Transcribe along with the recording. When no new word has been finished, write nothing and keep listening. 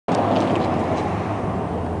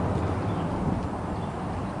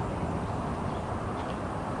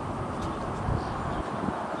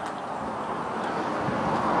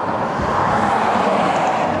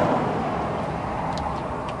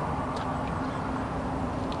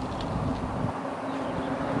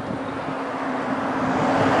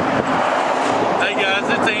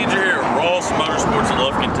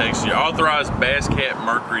Texas, your authorized Bass Cat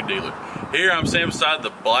Mercury dealer. Here I'm standing beside the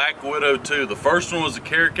Black Widow 2. The first one was the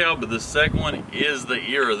Caracal, but the second one is the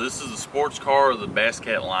Eyra. This is a sports car of the Bass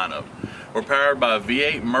Cat lineup. We're powered by a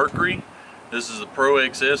V8 Mercury. This is the Pro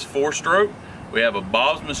XS 4-stroke. We have a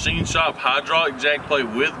Bob's Machine Shop hydraulic jack plate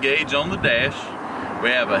with gauge on the dash. We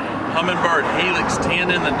have a Humminbird Helix 10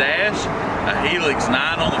 in the dash, a Helix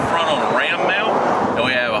 9 on the front on a ram mount, and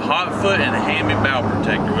we have a hot foot and a Hammy bow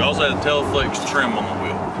protector. We also have Teleflex trim on the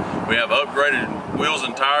wheel. We have upgraded wheels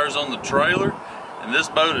and tires on the trailer, and this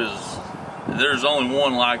boat there's only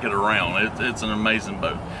one like it around. It's an amazing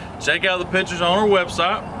boat. Check out the pictures on our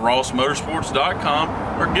website,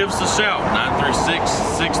 rossmotorsports.com, or give us a shout,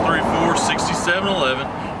 936-634-6711.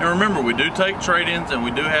 And remember, we do take trade-ins and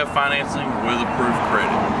we do have financing with approved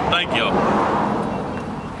credit. Thank y'all.